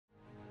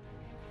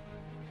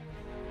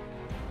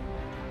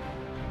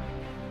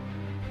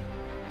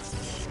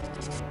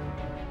Hi,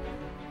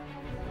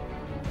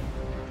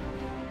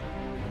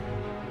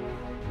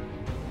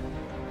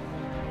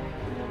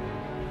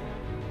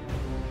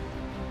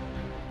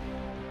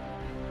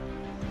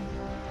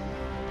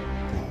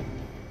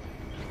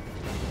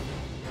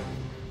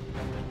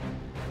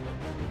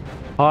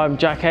 I'm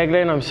Jack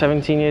Eglin, I'm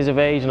 17 years of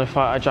age and I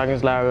fight at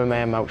Dragon's Lair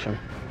MMA in Melksham.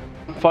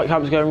 Fight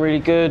camp's going really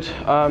good.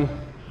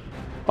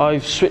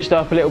 I've switched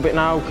up a little bit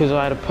now because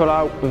I had a pull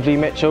out with Leigh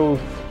Mitchell.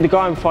 The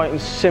guy I'm fighting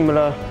is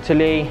similar to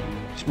Leigh,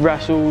 just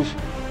wrestles,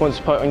 wants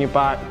to put it on your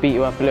back, beat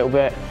you up a little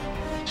bit.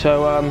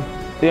 So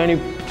the only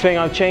thing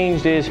I've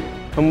changed is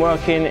I'm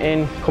working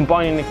in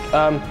combining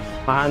my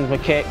hands, my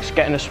kicks,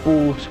 getting the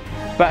spools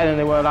better than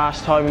they were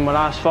last time in my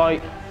last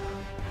fight.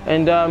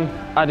 And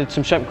added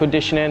some strength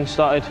conditioning,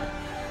 started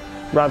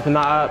ramping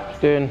that up,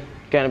 getting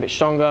a bit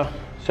stronger.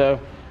 So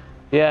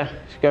yeah,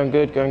 it's going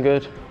good, going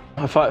good.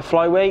 I fight at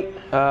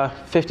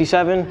flyweight,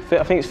 57,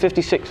 I think it's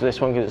 56 for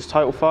this one because it's a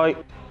title fight.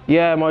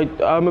 Yeah,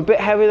 I'm a bit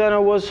heavier than I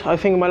was, I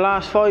think, in my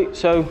last fight,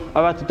 so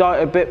I've had to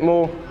diet a bit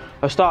more.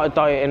 I've started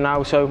dieting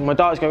now, so my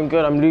diet's going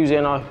good, I'm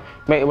losing, I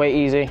make the weight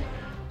easy,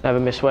 never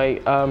miss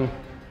weight.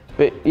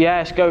 But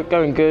yeah, it's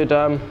going good.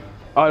 I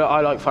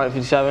like fighting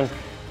 57.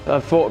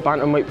 I've fought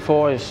bantamweight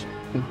before,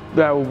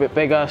 they're all a bit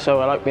bigger,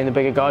 so I like being the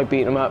bigger guy,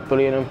 beating them up,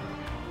 bullying them.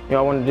 You know,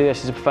 I want to do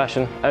this as a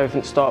profession,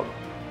 everything stop,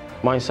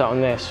 mindset on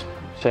this,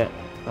 that's it,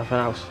 nothing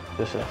else,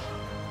 just this.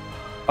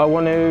 I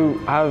want to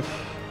have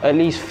at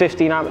least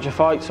 15 amateur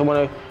fights. I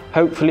want to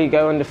hopefully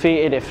go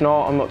undefeated. If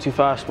not, I'm not too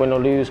fast, win or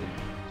lose.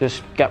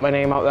 Just get my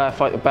name out there,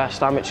 fight the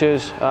best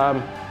amateurs.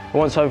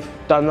 Once I've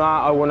done that,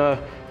 I want to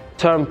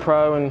turn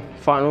pro and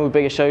fight on all the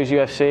biggest shows,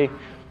 UFC,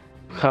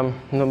 become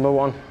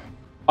 #1.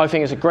 I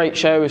think it's a great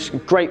show, it's a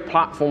great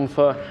platform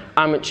for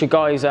amateur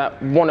guys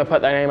that want to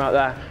put their name out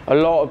there. A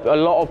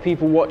lot of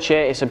people watch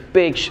it, it's a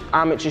big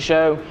amateur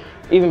show.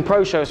 Even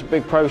pro show, it's a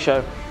big pro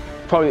show.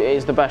 Probably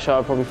is the best show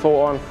I've probably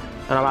fought on,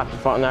 and I'm happy to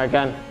fight on there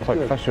again.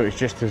 Like first show, it's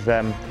just as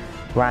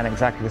ran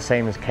exactly the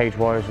same as Cage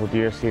Warriors or the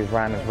UFC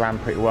ran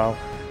pretty well.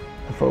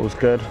 I thought it was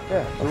good.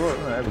 Yeah,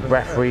 the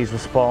referees were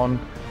spot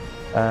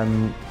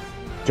on.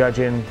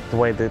 Judging, the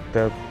way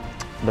the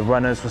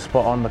runners were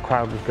spot on, the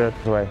crowd was good.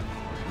 The way,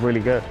 really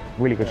good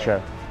show.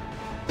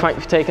 Thank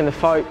you for taking the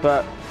fight,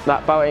 but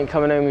that bout ain't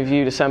coming home with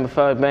you December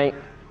 3rd, mate.